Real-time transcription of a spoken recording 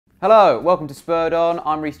Hello, welcome to Spurred On.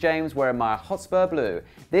 I'm Reece James wearing my Hotspur blue.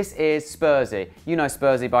 This is Spursy. You know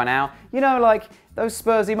Spursy by now. You know, like those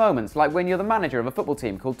Spursy moments, like when you're the manager of a football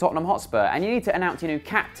team called Tottenham Hotspur and you need to announce your new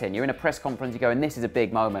captain. You're in a press conference, you go, and this is a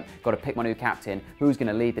big moment. Got to pick my new captain. Who's going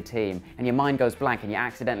to lead the team? And your mind goes blank and you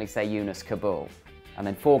accidentally say Yunus Kabul. And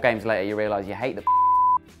then 4 games later you realise you hate the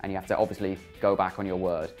and you have to obviously go back on your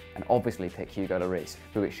word and obviously pick Hugo Lloris,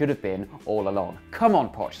 who it should have been all along. Come on,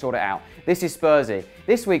 Poch, sort it out. This is Spursy.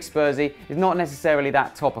 This week's Spursy is not necessarily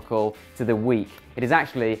that topical to the week. It is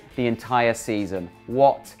actually the entire season.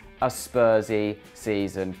 What a Spursy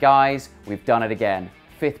season. Guys, we've done it again.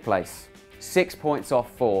 5th place, 6 points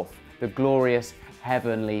off 4th, the glorious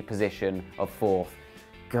heavenly position of 4th.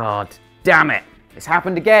 God damn it. It's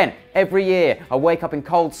happened again. Every year, I wake up in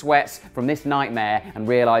cold sweats from this nightmare and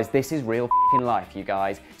realise this is real f***ing life, you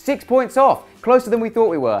guys. 6 points off, closer than we thought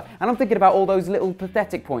we were. And I'm thinking about all those little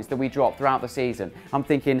pathetic points that we dropped throughout the season. I'm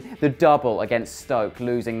thinking the double against Stoke,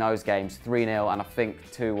 losing those games 3-0 and I think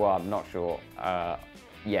 2-1, not sure.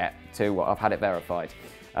 Yeah, 2-1, I've had it verified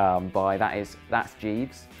by, that's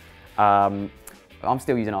Jeeves. I'm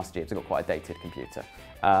still using Ask Jeeves, I've got quite a dated computer.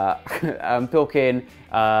 I'm talking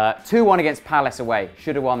 2-1 against Palace away,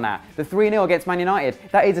 should have won that. The 3-0 against Man United,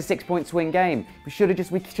 that is a 6-point swing game. We should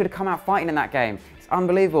have come out fighting in that game. It's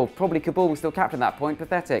unbelievable. Probably Kabul was still captain at that point,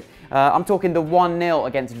 pathetic. I'm talking the 1-0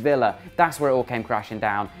 against Villa. That's where it all came crashing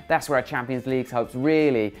down. That's where our Champions League's hopes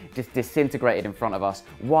really just disintegrated in front of us.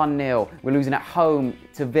 1-0, we're losing at home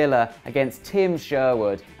to Villa against Tim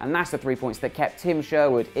Sherwood. And that's the 3 points that kept Tim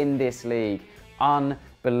Sherwood in this league.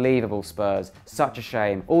 Unbelievable Spurs, such a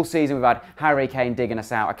shame. All season we've had Harry Kane digging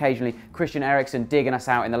us out, occasionally Christian Eriksen digging us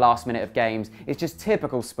out in the last minute of games. It's just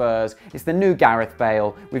typical Spurs. It's the new Gareth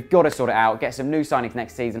Bale. We've got to sort it out, get some new signings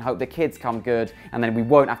next season, hope the kids come good, and then we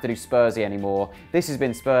won't have to do Spursy anymore. This has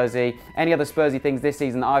been Spursy. Any other Spursy things this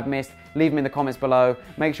season that I've missed, leave them in the comments below.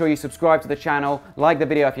 Make sure you subscribe to the channel, like the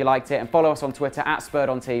video if you liked it, and follow us on Twitter at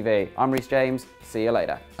SpurredOnTV. I'm Reece James. See you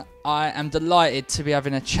later. I am delighted to be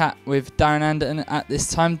having a chat with Darren Anderton at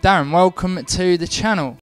this time. Darren, welcome to the channel.